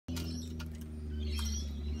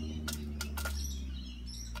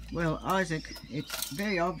Well, Isaac, it's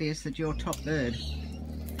very obvious that you're top bird.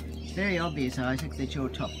 It's very obvious, Isaac, that you're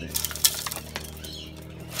top bird.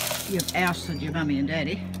 You've ousted your mummy and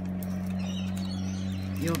daddy.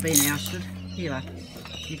 You've been ousted. Here you are.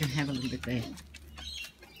 You can have a little bit there.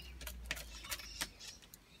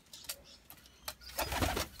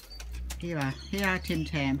 Here you are. Here are Tim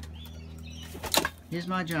Tam. Here's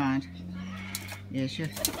my giant. Yes,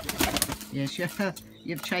 you've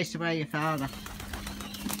chased away your father.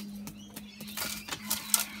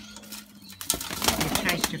 You've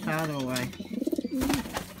chased your father away.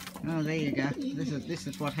 Oh, there you go. This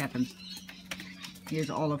is what happens. Here's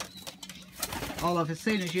Olive. Olive, as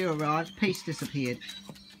soon as you arrived, Peace disappeared.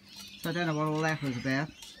 So I don't know what all that was about.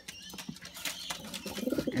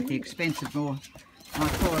 At the expense of my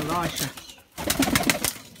poor Elisha.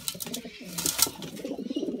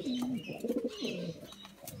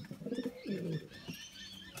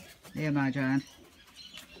 There, my giant.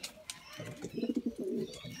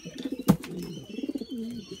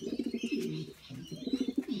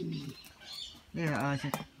 There,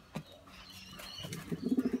 Isaac.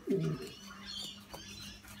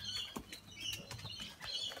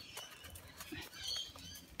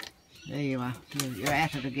 There you are. You're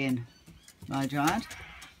at it again, my giant.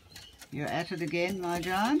 You're at it again, my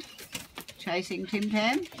giant. Chasing Tim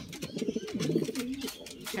Tam.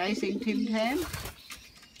 Chasing Tim Tam.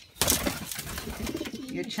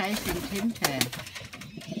 You're chasing Tim Tam.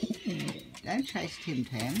 Don't chase Tim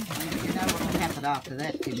Tam. You know what will happen after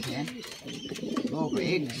that, Tim Tam. More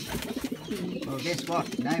eggs. Well, guess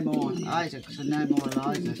what? No more Isaacs and no more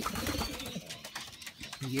Elizas.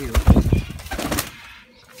 For you.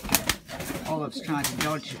 Olive's trying to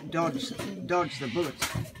dodge the bullets.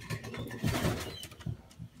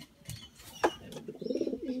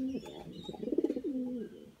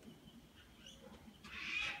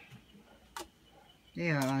 There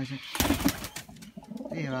you are, Isaac.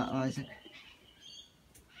 There you are, Isaac.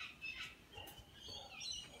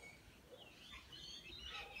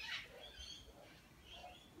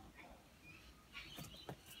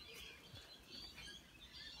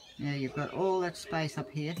 Now you've got all that space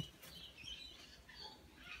up here.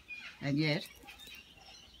 And yet,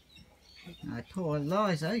 my poor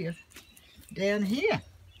Eliza, you're down here.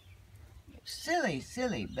 Silly,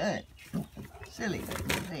 silly bird. Silly bird.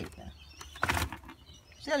 There you go.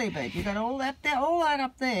 Silly bird. You've got all that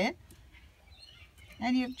up there,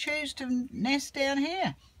 and you choose to nest down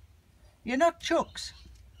here. You're not chooks.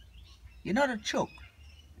 You're not a chook,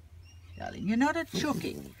 darling. You're not a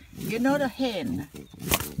chookie. You're not a hen.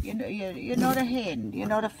 You're not a hen. You're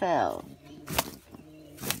not a fowl.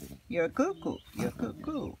 You're a cuckoo. You're a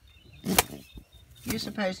cuckoo. You're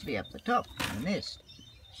supposed to be up the top of the nest.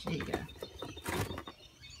 There you go.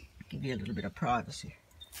 Give you a little bit of privacy.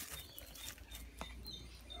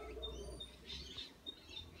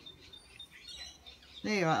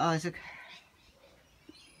 There you are, Isaac.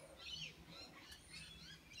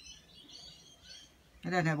 I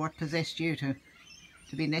don't know what possessed you to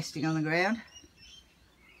be nesting on the ground.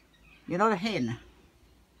 You're not a hen.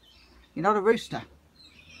 You're not a rooster.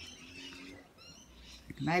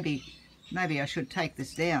 Maybe I should take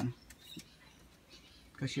this down,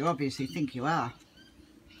 because you obviously think you are.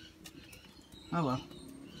 Oh well,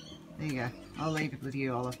 there you go. I'll leave it with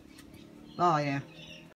you, Olive. Bye now.